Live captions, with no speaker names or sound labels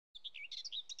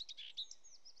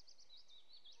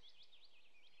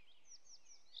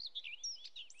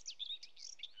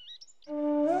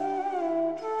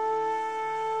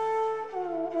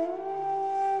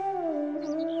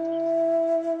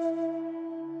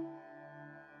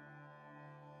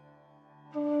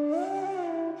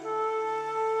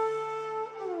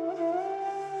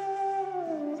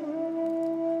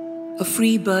A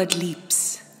free bird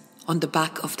leaps on the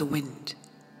back of the wind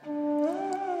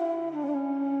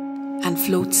and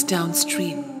floats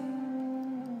downstream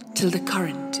till the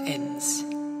current ends,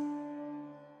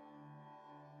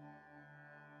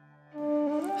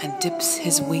 and dips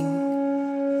his wing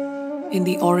in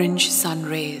the orange sun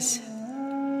rays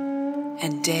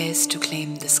and dares to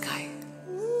claim the sky.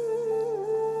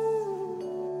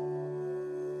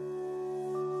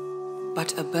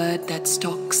 But a bird that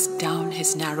stalks down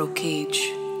his narrow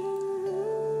cage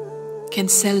can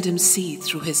seldom see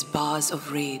through his bars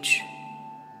of rage.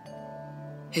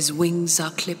 His wings are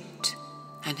clipped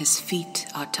and his feet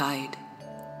are tied,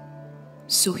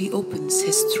 so he opens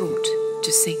his throat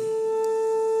to sing.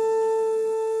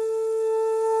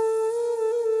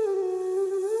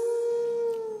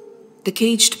 The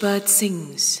caged bird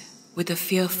sings with a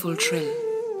fearful trill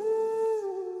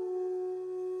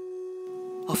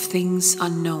of things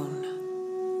unknown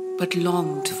but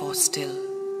longed for still,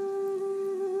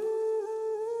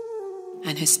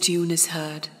 and his tune is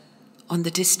heard on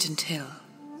the distant hill,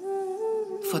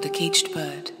 for the caged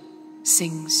bird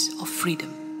sings of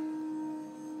freedom.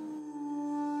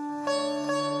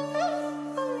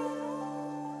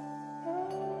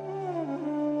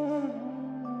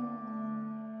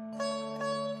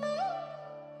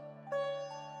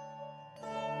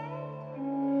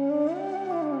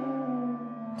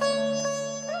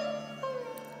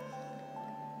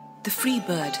 The free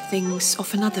bird thinks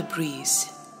of another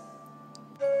breeze,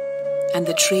 and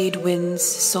the trade winds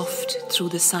soft through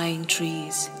the sighing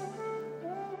trees,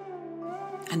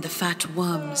 and the fat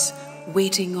worms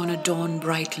waiting on a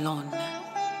dawn-bright lawn.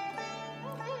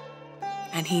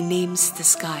 And he names the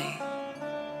sky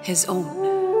his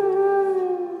own.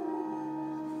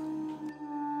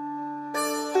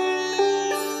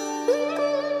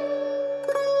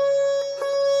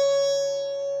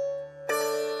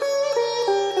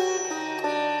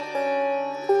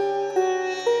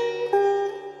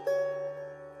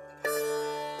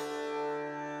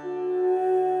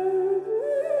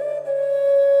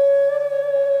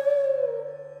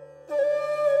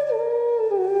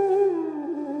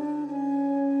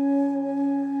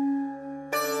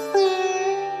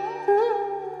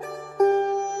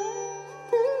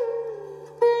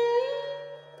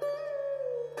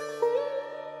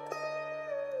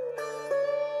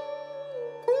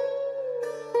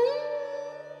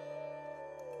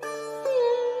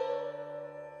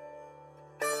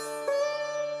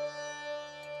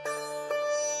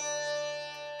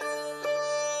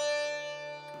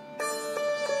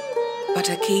 But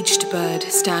a caged bird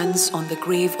stands on the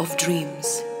grave of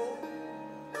dreams.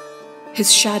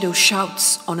 His shadow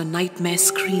shouts on a nightmare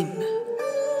scream.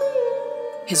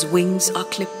 His wings are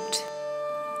clipped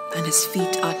and his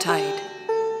feet are tied,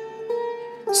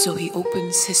 so he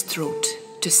opens his throat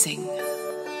to sing.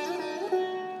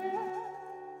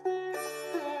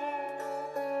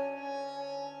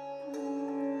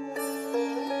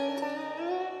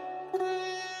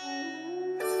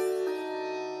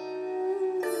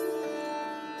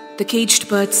 The caged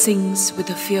bird sings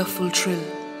with a fearful trill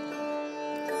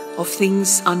of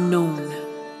things unknown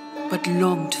but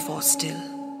longed for still,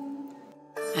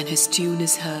 and his tune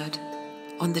is heard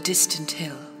on the distant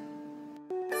hill,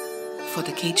 for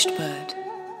the caged bird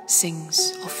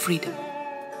sings of freedom.